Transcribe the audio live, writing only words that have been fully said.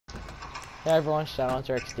Hey everyone, shout out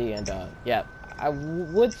to XD, and yeah, I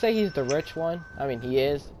would say he's the rich one. I mean, he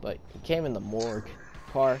is, but he came in the morgue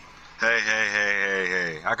car.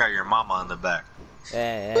 Hey. I got your mama in the back.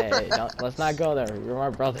 Hey, no, let's not go there. You're my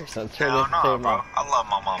brother, so it's really Hell the no, same bro. mom. I love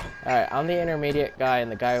my mama. Alright, I'm the intermediate guy,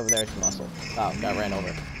 and the guy over there is Muscle. Oh, got ran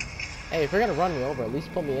over. Hey, if you're gonna run me over, at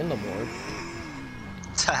least put me in the morgue.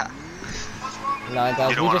 Nah, guys,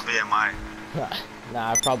 You don't want to be in mine.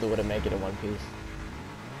 Nah, I probably wouldn't make it in one piece.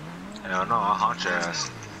 Hell no, I'll haunt your ass.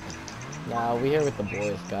 Nah, we here with the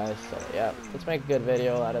boys, guys, so yeah, let's make a good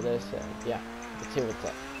video out of this, and yeah, let's see what's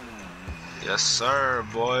up. Yes, sir,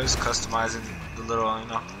 boys. Customizing the little, you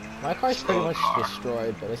know. My car's pretty much car.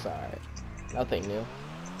 destroyed, but it's alright. Nothing new.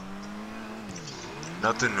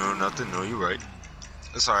 Nothing new, you're right.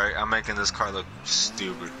 It's alright, I'm making this car look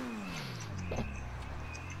stupid.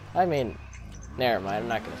 I mean, never mind, I'm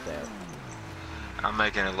not gonna say it. I'm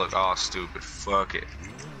making it look all stupid. Fuck it.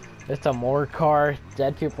 It's a morgue car,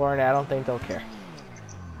 dead people are in it, I don't think they'll care.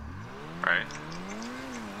 Right?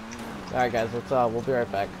 Alright guys, we'll be right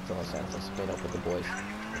back to Los Angeles, meet up with the boys.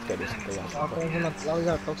 Let's go do something else.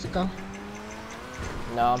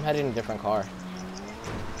 No, I'm heading in a different car.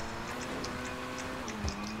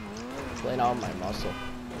 Playing on my muscle.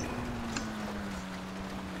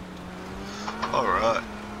 Alright.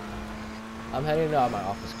 I'm heading to my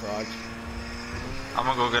office garage. I'm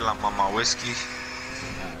gonna go get my whiskey.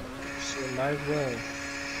 Shit, might as well.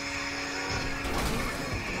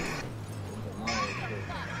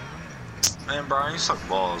 Man, Brian, you suck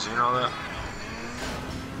balls, you know that?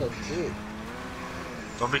 Look, dude.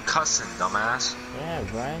 Don't be cussing, dumbass. Yeah,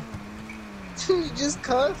 Brian. You just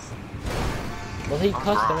cuss? Well, he cussed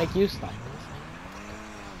to wrong. make you stop.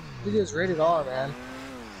 It is rated R, man.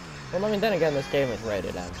 Well, I mean, then again, this game is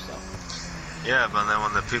rated M, so. Yeah, but then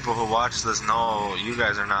when the people who watch this know you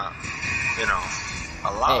guys are not, you know,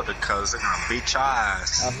 allowed to cuss, they're gonna beat your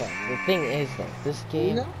ass. Okay, the thing is, though, this game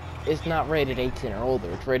You know? is not rated 18 or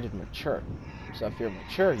older, it's rated mature. So if you're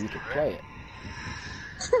mature, you can play it.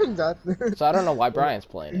 So I don't know why Brian's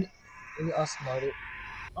playing it. You outsmarted.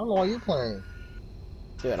 I don't know why you playing.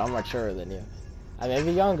 Dude, I'm mature than you. I may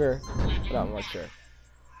be younger, but I'm mature.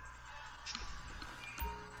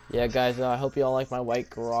 Yeah, guys, I hope you all like my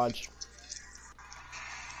white garage.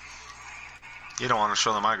 You don't want to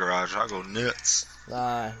show them my garage, I'll go nuts.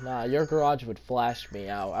 Nah, your garage would flash me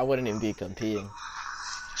out. I wouldn't even be competing.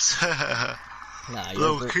 Nah,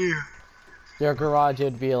 Low key. your garage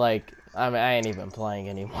would be like, I mean, I ain't even playing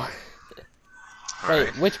anymore. Right.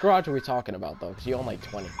 Wait, which garage are we talking about, though? Because you own like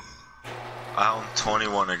 20. I own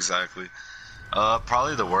 21 exactly.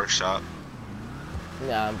 Probably the workshop.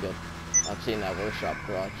 Nah, I'm good. I've seen that workshop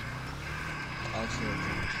garage.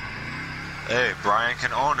 Hey, Brian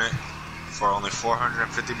can own it for only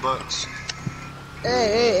 450 bucks.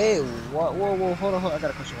 Hey, whoa, hold on, I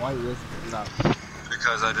got a question. Why you listening? No.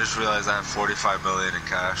 Because I just realized I have 45 million in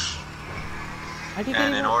cash. How do you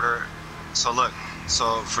And get in order, so look,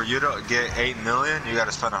 so for you to get 8 million, you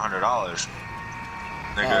gotta spend $100.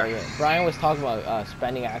 Nigga. Oh, yeah. Brian was talking about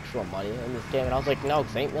spending actual money in this game, and I was like, no,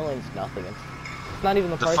 because 8 million's nothing. It's not even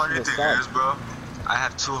the The price funny of the thing sub. is, bro, I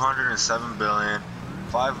have 207 billion,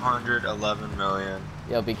 511 million.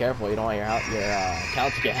 Yo, be careful. You don't want your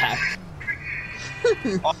account to get hacked.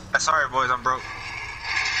 Oh, sorry, boys, I'm broke.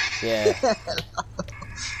 Yeah.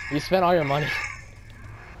 You spent all your money.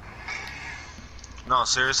 No,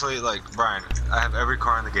 seriously, like, Brian, I have every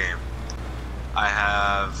car in the game. I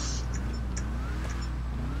have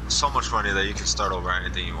so much money that you can start over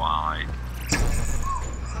anything you want. Like,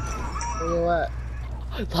 Where you at?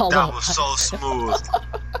 that was so smooth.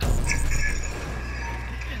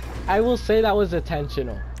 I will say that was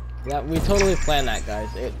intentional. That we totally planned that,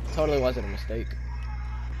 guys. It totally wasn't a mistake.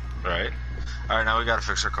 Right? Alright, now we gotta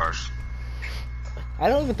fix our cars. I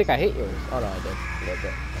don't even think I hit yours. Oh no, I did. A little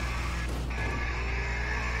bit.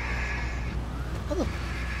 How the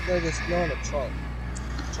f*** is going to trunk?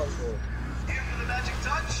 Trunk door. Here for the magic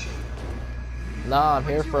touch? Nah, I'm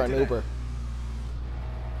here for an Uber.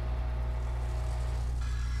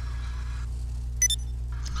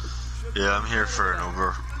 Yeah, I'm here for an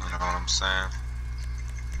Uber. You know what I'm saying?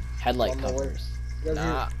 Headlight On my way. covers. You guys,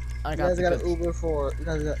 Nah, I you got guys the got an goods. Uber for. You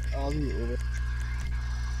guys got. Oh, you Uber.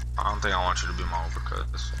 I don't think I want you to be my Uber,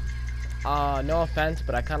 cuz. No offense,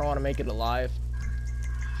 but I kind of want to make it alive.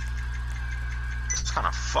 It's kind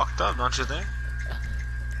of fucked up, don't you think?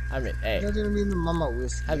 I mean, You hey, guys didn't mean the mama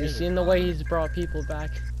whiskey. have you seen the way he's brought people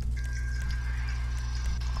back?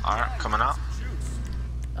 Alright, coming out.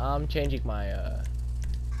 I'm changing my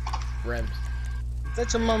rims. Is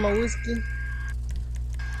that your mama whiskey?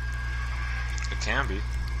 It can be. If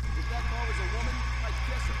that car was a woman, I'd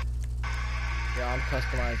kiss her. Yeah, I'm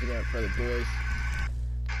customizing it for the boys.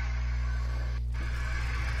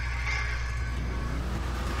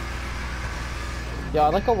 Yeah, I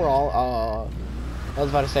like how we're all, I was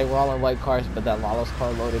about to say we're all in white cars, but then Lalo's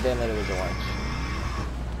car loaded in and it was orange.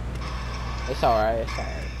 It's alright, it's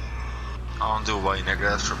alright. I don't do white, nigga.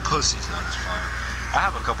 That's for pussies. No, it's fine. I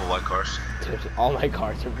have a couple white cars. Dude, all my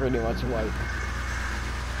cars are pretty much white.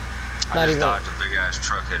 I just dodged a big ass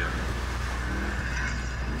truck hit him.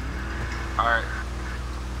 Alright.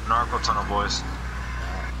 Narco tunnel, boys.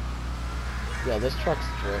 Yo, this truck's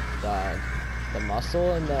drift, dog. The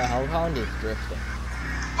muscle and the Hellhound is drifting.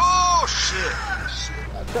 Oh, shit!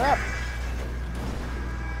 Crap!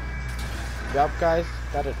 Yup, guys.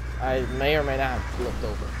 That is, I may or may not have flipped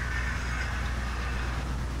over.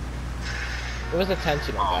 It was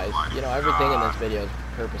intentional, guys. You know, everything in this video is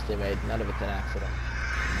purposely made. None of it's an accident.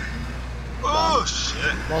 Oh,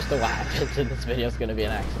 shit! Most of what happens in this video is going to be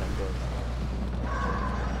an accident, boys.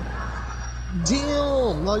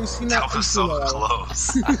 Damn! No, you seen that? That was so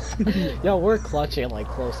close. Yo, we're clutching like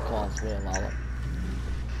close calls, me and Lalo.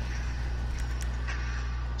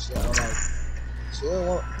 Shit, I don't know. Shit,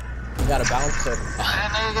 You gotta bounce it. Man,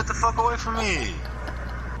 nigga, get the fuck away from me!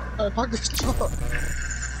 Alright, park this truck.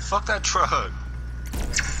 Fuck that truck.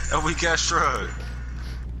 That weak ass truck.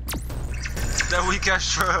 That weak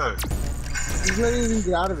ass truck. He's not even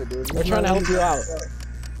get out of it, dude. We're trying to help you out.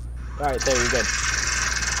 Alright, there, you're good.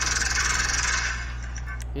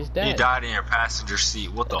 He's dead. You died in your passenger seat.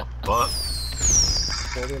 What the fuck?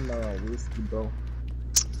 Hold him whiskey, bro.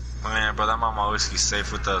 Man, bro, that mama whiskey's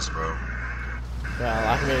safe with us, bro. Well,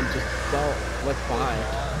 I mean, just don't look fine.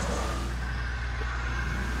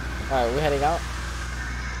 Alright, we heading out?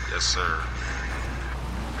 Yes, sir.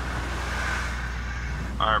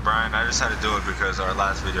 Alright, Brian, I just had to do it because our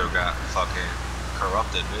last video got fucking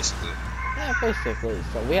corrupted, basically. Yeah, basically.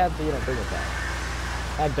 So we had to, you know, bring it back.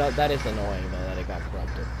 That is annoying, though, that it got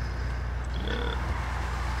corrupted. Yeah.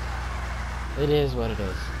 It is what it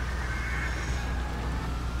is.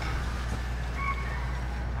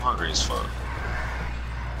 I'm hungry as fuck.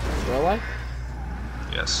 Real life?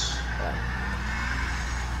 Yes. Yeah.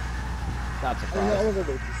 Not I surprised. wanna go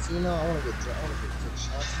to the casino, I wanna get drunk, I wanna take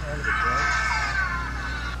shots, I wanna get drunk.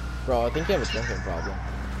 Bro, I think you have a drinking problem.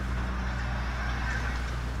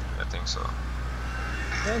 I think so.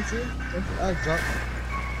 Yeah, see? I'm drunk.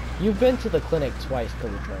 You've been to the clinic twice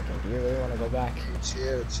because of drinking. Do you really want to go back?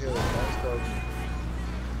 Chill. Let's go.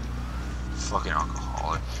 Fucking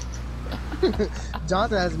alcoholic.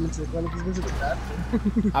 Jonathan hasn't been to the clinic, he's been to the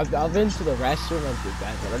bathroom. I've been to the restroom and to the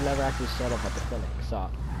bed, but I've never actually showed up at the clinic, so...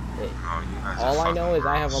 Hey, Oh, you guys all are I know is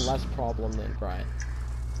fucking I have a gross. less problem than Brian.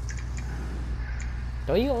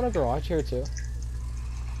 Don't you own a garage here too?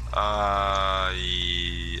 I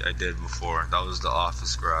did before. That was the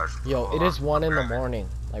office garage. Yo, it is 1 in the morning.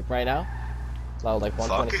 Like right now? Well, like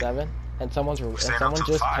 1:27, and someone just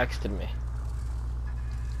texted me.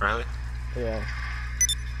 Really? Yeah.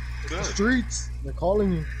 The Good. streets, they're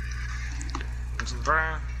calling you.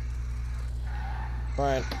 Brian.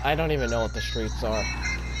 Brian, I don't even know what the streets are.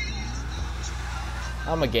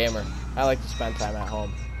 I'm a gamer. I like to spend time at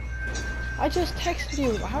home. I just texted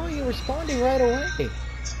you. How are you responding right away?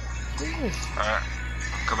 Jeez. Alright.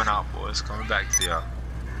 I'm coming out, boys. Coming back to y'all.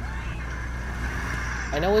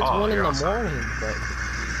 I know it's 1 in you're the outside. morning, but...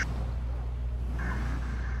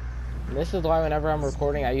 And this is why whenever I'm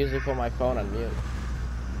recording, I usually put my phone on mute.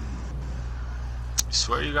 You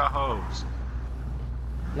swear you got hoes?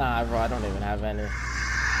 Nah, bro, I don't even have any.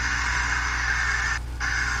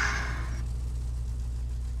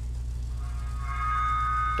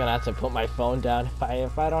 Gonna have to put my phone down.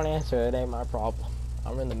 If I don't answer, it ain't my problem.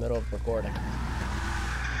 I'm in the middle of recording.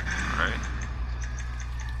 Alright.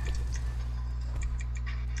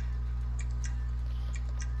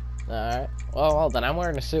 Alright. Well, then I'm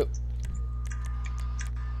wearing a suit.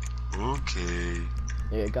 Okay.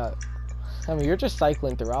 Yeah, I mean, you're just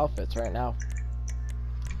cycling through outfits right now.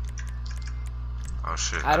 Oh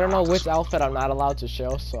shit. I don't know want which this. outfit I'm not allowed to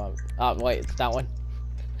show, so I'm... Oh, wait, it's that one.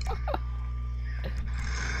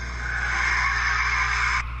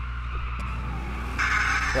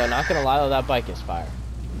 Yo, not gonna lie though, that bike is fire.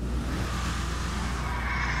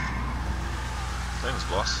 Thanks,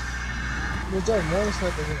 boss. There's like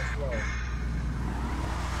motorcycles in the flow.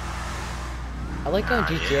 I like how in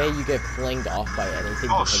GTA you get flinged off by anything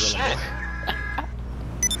Oh because of shit! the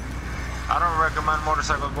I don't recommend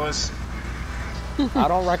motorcycles, boys. I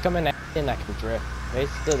don't recommend anything that can drift.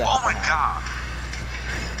 Basically, that's Oh my god!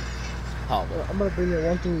 Oh, bro. I'm gonna bring you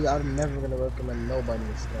one thing I'm never gonna recommend nobody in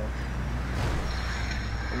the snow.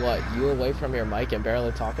 What, you away from your mic and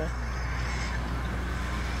barely talking?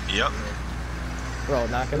 Yep. Bro,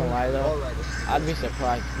 not gonna lie though, I'd be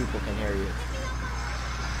surprised if people can hear you.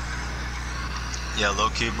 Yeah,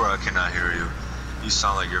 low-key, bro, I cannot hear you. You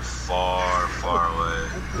sound like you're far, far away.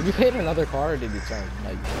 Did you hit another car or did you turn?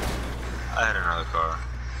 No, you turned. I had another car.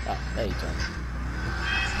 Oh, no, you turned.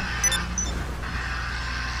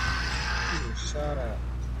 Shut up.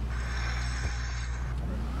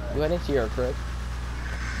 You went into your crib?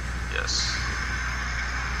 Yes.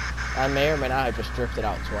 I may or may not have just drifted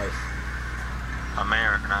out twice. I may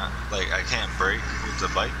or not, like, I can't brake with the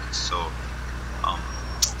bike, so,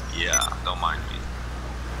 yeah, don't mind me.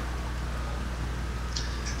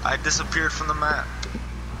 I disappeared from the map.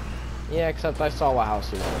 Yeah, except I saw what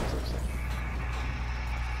house you went into. So.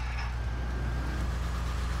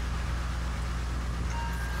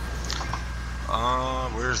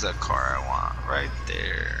 Where's that car I want? Right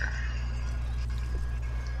there.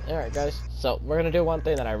 Alright guys, so we're gonna do one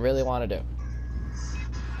thing that I really want to do.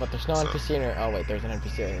 But there's no NPC in here. Oh wait, there's an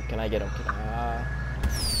NPC here. Can I get him? I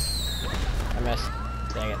missed.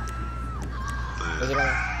 Dang it. Is it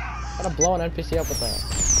gonna blow an NPC up with the...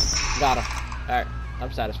 Got him. Alright,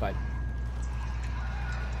 I'm satisfied.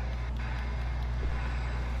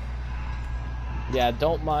 Yeah,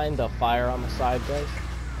 don't mind the fire on the side, guys.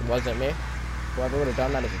 It wasn't me. Whoever would have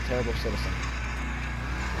done that is a terrible citizen.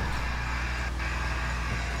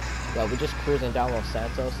 Well, we're just cruising down Los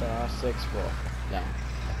Santos and 6 for... No.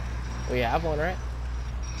 We have one, right?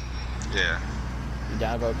 Yeah. You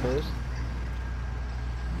down to go cruise?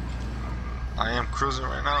 I am cruising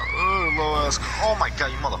right now. Ooh, low ass. Oh my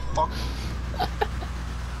god, you motherfucker.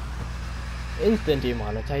 Instant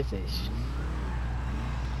demonetization.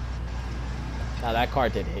 Now that car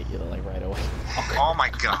did hit you like right away. Okay. Oh my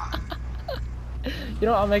god. You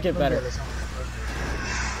know, I'll make it better.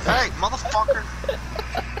 Hey, motherfucker.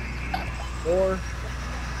 4.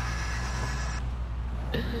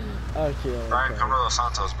 Oh shit. Brian, come to Los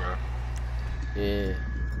Santos, bro. Yeah.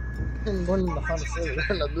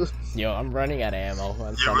 Civic. Yo, I'm running out of ammo.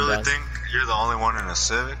 You really think you're the only one in a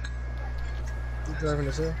Civic? You driving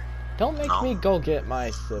a Civic? Don't make me go get my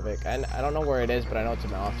Civic. I don't know where it is, but I know it's in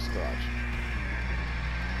my office garage.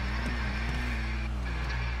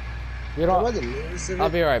 You know, I'll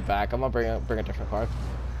be right back. I'm gonna bring a different car.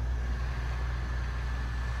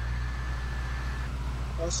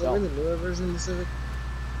 Also, in the newer version of the Civic?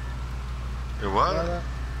 Your what?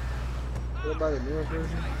 What about the newer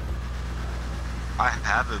version? I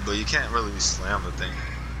have it, but you can't really slam the thing.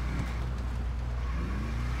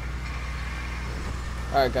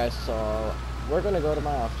 Alright guys, so we're gonna go to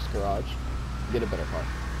my office garage, get a better car.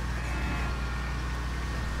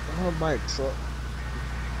 I'm gonna buy a truck.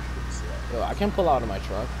 Yo, I can pull out of my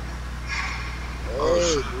truck.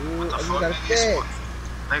 Hey, dude, I just got a fix.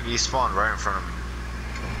 Maybe he spawned right in front of me.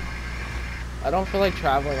 I don't feel like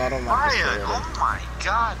traveling out on my Brian, oh my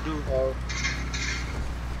god, dude. Oh.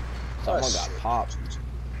 Someone got popped.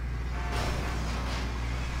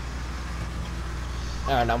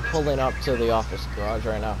 Alright, I'm pulling up to the office garage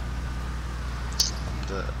right now.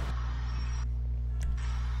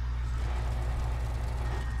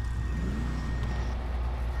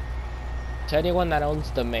 To anyone that owns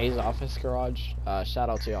the Maze office garage, shout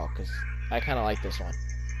out to y'all, because I kind of like this one.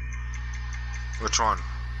 Which one?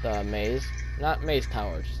 The Maze. Not Maze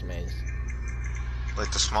Tower, just Maze.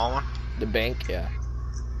 Like the small one? The bank, yeah.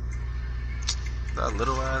 That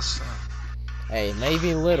little ass. Hey,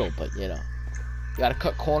 maybe little, but you know. You gotta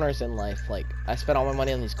cut corners in life. Like, I spent all my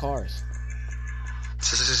money on these cars.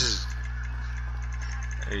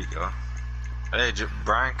 There you go. Hey,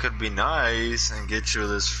 Brian could be nice and get you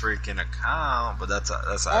this freaking account, but that's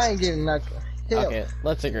I ain't getting nothing. Okay,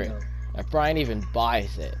 let's agree. No. If Brian even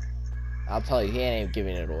buys it, I'll tell you, he ain't even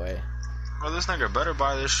giving it away. Bro, this nigga better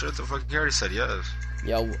buy this shit. The fuck, he already said yes.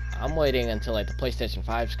 Yo, I'm waiting until like the PlayStation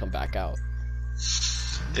 5s come back out.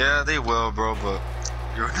 Yeah, they will, bro, but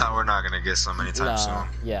we're not gonna get some anytime soon.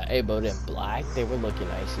 Yeah, hey, but in black, they were looking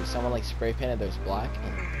nice. Someone like spray painted theirs black.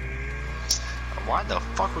 And... Why the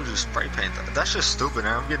fuck would you spray paint that? That's just stupid,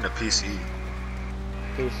 man. I'm getting a PC.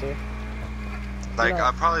 PC? Like,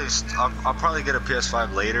 I'll probably get a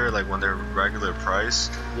PS5 later, like when they're regular price.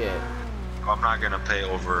 Yeah. I'm not gonna pay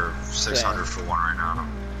over 600 for one right now.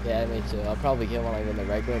 Yeah, me too. I'll probably get one like in the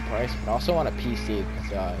regular price, but I also want a PC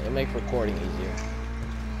because it'll make recording easier.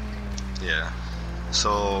 Yeah.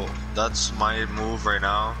 So that's my move right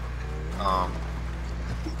now.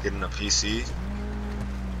 Getting a PC.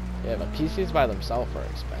 Yeah, but PCs by themselves are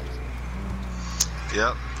expensive.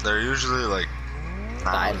 Yep, they're usually like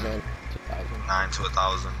 1,000, 2,000. 9 to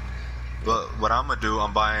 1,000. But what I'm gonna do,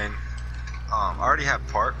 I'm buying. I already have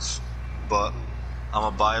parts, but I'm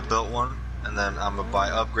gonna buy a built one and then I'm gonna buy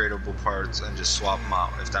upgradable parts and just swap them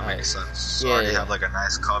out, if that makes sense. So Yeah, I already yeah. have like a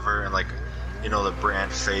nice cover and like, you know, the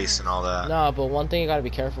brand face and all that. No, but one thing you gotta be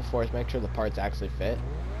careful for is make sure the parts actually fit.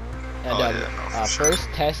 And Oh, yeah, no, for sure. first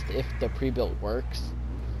test if the pre-built works.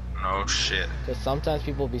 No shit. Because sometimes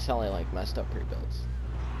people be selling like messed up pre-builds.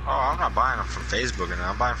 Oh, I'm not buying them from Facebook, and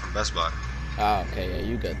I'm buying from Best Buy. Oh, okay, yeah,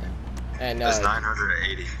 you good then. And That's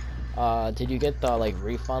 980. did you get the like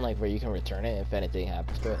refund, like where you can return it if anything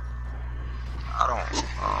happens to it? I don't.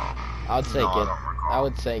 I would say no, get. I don't recall. I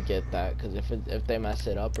would say get that, because if they mess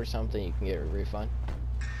it up or something, you can get a refund.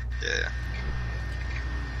 Yeah.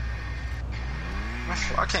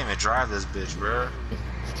 I can't even drive this bitch, bro.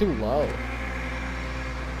 It's too low.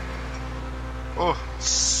 Oh.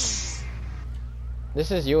 This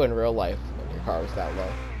is you in real life when your car was that low.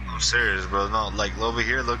 I'm serious, bro. No, like over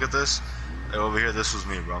here, look at this. Like, over here, this was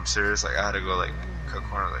me, bro. I'm serious. Like I had to go like cut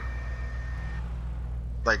corner,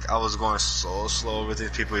 like I was going so slow with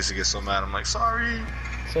it. People used to get so mad. I'm like, sorry.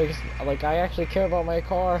 So like I actually care about my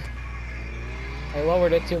car. I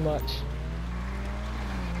lowered it too much.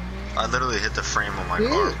 I literally hit the frame of my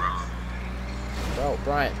car, bro. Bro,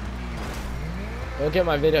 Brian. Don't get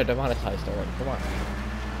my video demonetized already. Come on.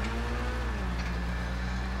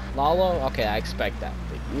 Lalo? Okay, I expect that.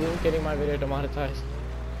 But you getting my video demonetized?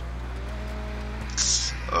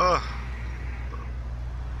 Ugh.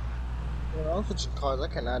 When I look at your cars, I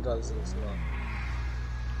cannot drive this in the snow.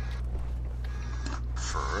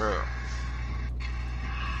 For real.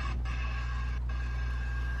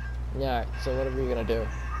 Yeah, so what are we gonna do?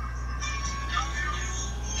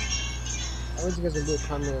 I wish you guys would do a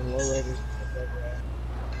comment on lowriders.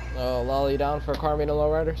 Oh, Lalo, you down for car meeting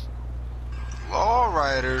lowriders?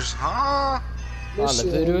 Lowriders, huh? On the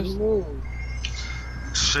videos?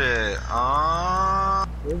 Shit,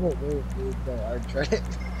 They won't move, dude. No, I tried it.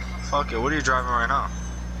 fuck it. What are you driving right now?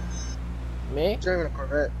 Me? I'm driving a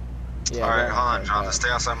Corvette. Yeah. Alright, go hold on, okay, Jonathan. Stay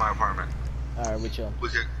outside my apartment. Alright, we chillin'. We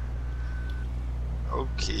could.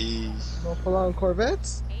 Okay. Don't pull out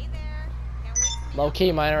Corvettes? Low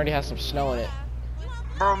key, mine already has some snow in it.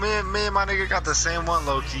 Bro, me and my nigga got the same one,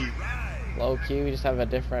 low key. Low key, we just have a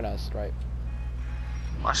different stripe.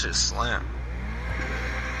 My shit slam.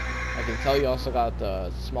 I can tell you also got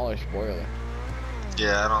the smaller spoiler.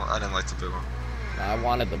 Yeah, I didn't like the big one. I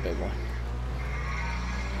wanted the big one.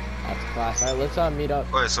 That's class. Alright, let's meet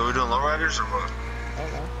up. Wait, so we doing lowriders or what? I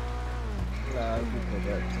don't know. Nah, I'd do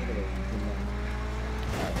Corvettes.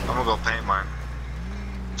 I'm gonna go paint mine.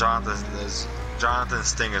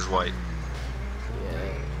 Jonathan's thing is white.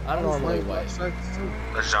 Yeah. I don't normally white.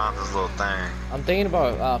 That's Jonathan's little thing. I'm thinking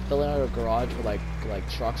about filling out a garage with like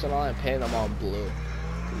trucks and all and painting them all blue.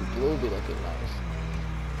 'Cause blue would be looking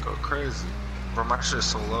nice. Go crazy. Bro, my shit's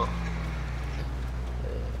so low.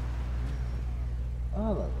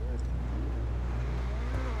 Oh,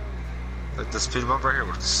 Like the speed bump right here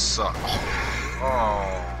would suck.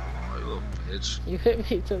 Oh, you little bitch. You hit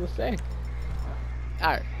me to the thing.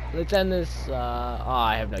 Alright, let's end this. Oh,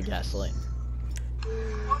 I have no gasoline.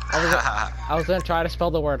 I was gonna try to spell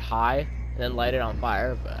the word high and then light it on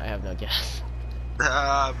fire, but I have no gas.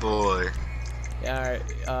 Ah, boy. Yeah,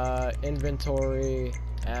 alright. Inventory,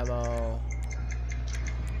 ammo,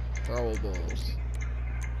 throwables.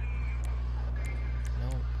 No.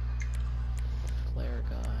 Flare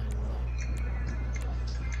gun.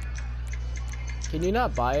 Can you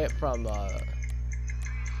not buy it from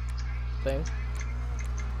thing?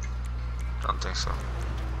 Don't think so.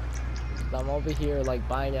 I'm over here like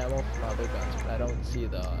buying ammo from other guns, but I don't see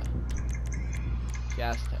the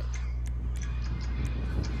gas tank.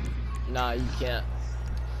 Nah, you can't.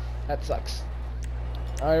 That sucks.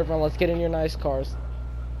 Alright everyone, let's get in your nice cars.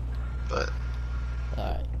 But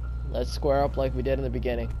Alright. Let's square up like we did in the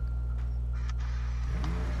beginning.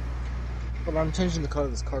 but I'm changing the color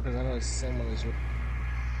of this car because I know it's the same one as you.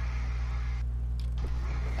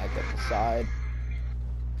 Back up the side.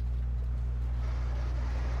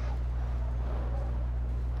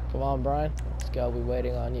 Come on, Brian. Let's go. We're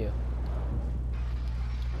waiting on you.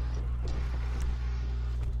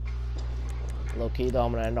 Low key though,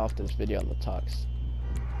 I'm gonna end off this video on the tux.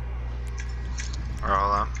 alright,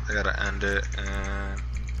 hold on. I gotta end it and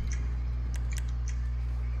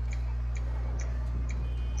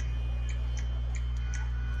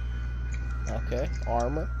Okay,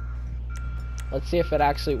 armor. Let's see if it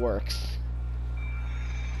actually works.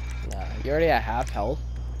 Nah, you already at half health.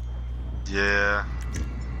 yeah.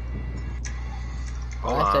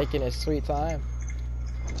 Hold Brian's on. taking his sweet time.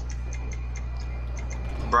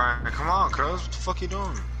 Brian, come on, cuz. What the fuck you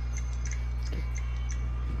doing?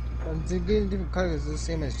 I'm getting different colors. It's the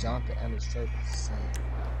same as Jonathan and the stripe is the same.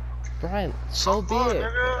 Brian, so be what, it.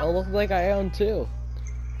 nigga? It'll look like I own too.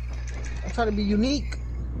 I'm trying to be unique.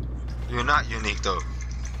 You're not unique though.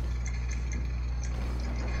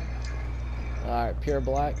 Alright, pure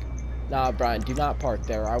black. Nah, Brian, do not park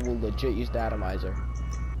there. I will legit use the atomizer.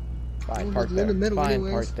 Fine, Well, park you're in there. the middle Fine,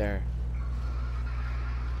 anyways. park there.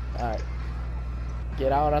 Alright.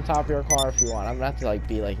 Get out on top of your car if you want. I'm gonna have to like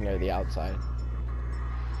be like near the outside.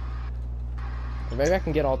 Or maybe I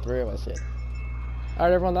can get all three of us in.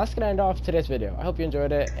 Alright everyone, that's gonna end off today's video. I hope you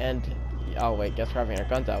enjoyed it, and oh wait, guess we're having our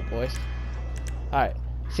guns out, boys. Alright,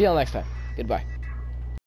 see y'all next time. Goodbye.